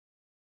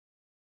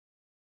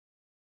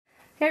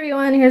Hey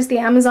everyone, here's the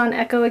Amazon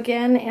Echo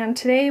again, and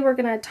today we're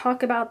going to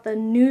talk about the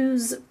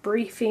news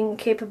briefing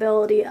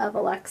capability of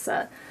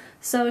Alexa.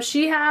 So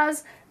she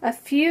has a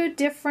few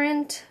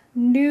different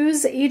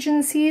news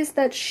agencies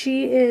that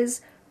she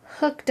is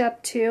hooked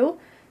up to.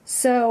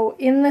 So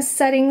in the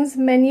settings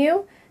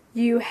menu,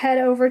 you head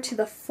over to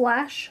the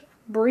flash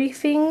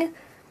briefing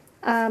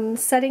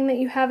setting that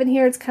you have in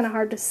here. It's kind of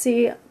hard to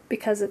see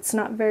because it's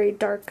not very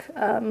dark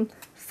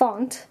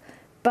font,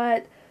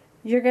 but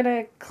you're going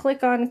to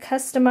click on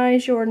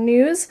customize your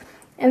news,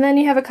 and then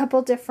you have a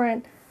couple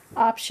different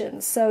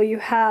options. So you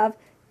have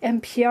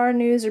NPR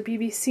news or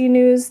BBC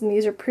news, and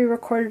these are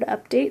pre-recorded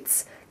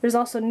updates. There's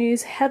also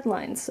news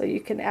headlines, so you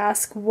can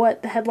ask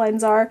what the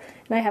headlines are,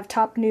 and I have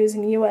top news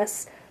in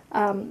US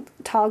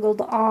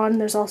toggled on.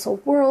 There's also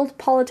world,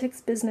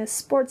 politics, business,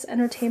 sports,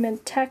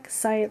 entertainment, tech,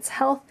 science,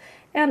 health,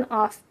 and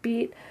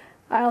offbeat.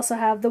 I also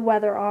have the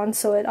weather on,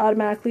 so it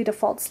automatically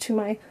defaults to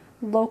my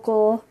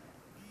local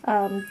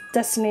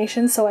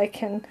destination, so I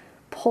can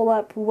pull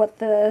up what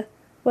the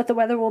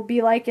weather will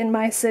be like in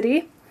my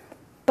city.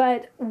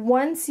 But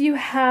once you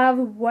have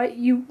what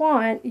you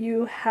want,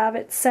 you have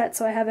it set.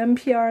 So I have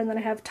NPR, and then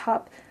I have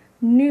top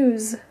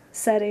news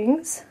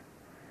settings.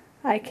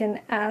 I can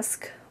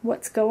ask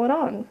what's going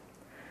on.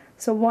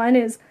 So one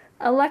is,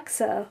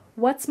 Alexa,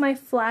 what's my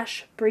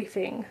flash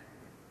briefing?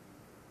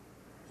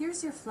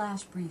 Here's your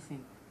flash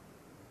briefing.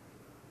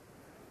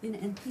 In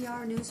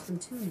NPR news from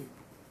TuneIn.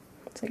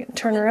 So I can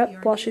turn her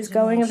up while she's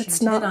going if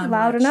it's not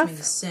loud enough.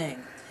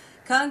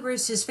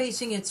 Congress is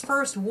facing its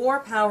first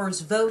war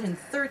powers vote in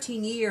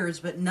 13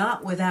 years, but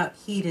not without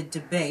heated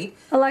debate.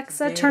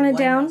 Alexa, turn it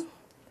down.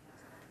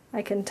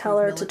 I can tell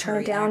her to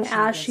turn it down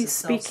as she's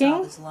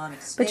speaking.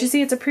 But you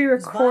see, it's a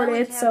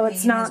pre-recorded, so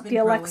it's not the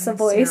Alexa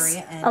voice.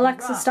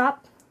 Alexa,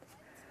 stop.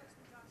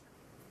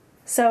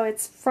 So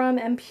it's from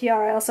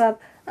NPR. I also have,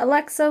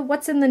 Alexa,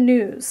 what's in the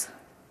news?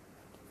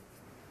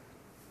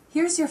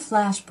 Here's your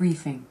flash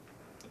briefing.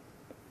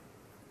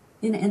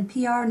 In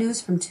NPR news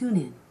from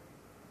TuneIn.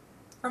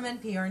 From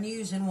NPR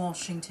News in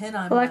Washington,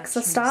 I'm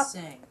Alexa, stop.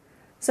 Singh.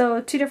 So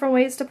two different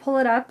ways to pull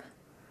it up.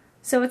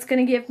 So it's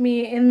going to give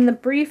me in the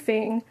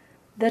briefing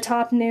the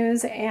top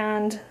news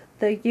and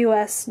the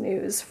US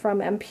news from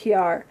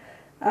NPR.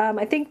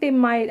 I think they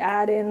might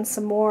add in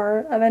some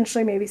more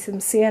eventually, maybe some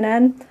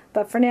CNN,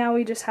 but for now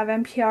we just have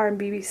NPR and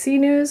BBC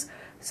News.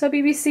 So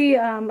BBC,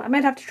 I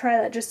might have to try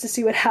that just to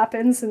see what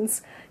happens,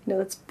 since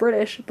it's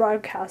British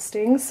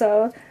broadcasting,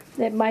 so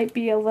it might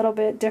be a little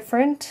bit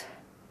different.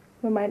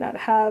 We might not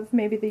have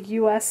maybe the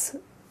US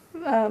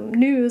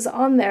news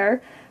on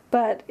there,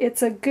 but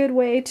it's a good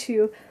way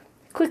to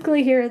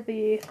quickly hear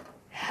the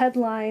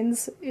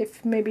headlines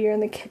if maybe you're in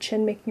the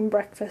kitchen making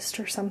breakfast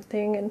or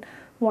something and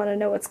want to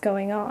know what's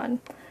going on.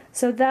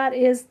 So that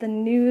is the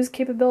news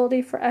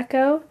capability for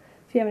Echo.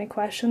 If you have any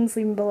questions,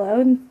 leave them below,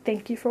 and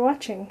thank you for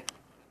watching.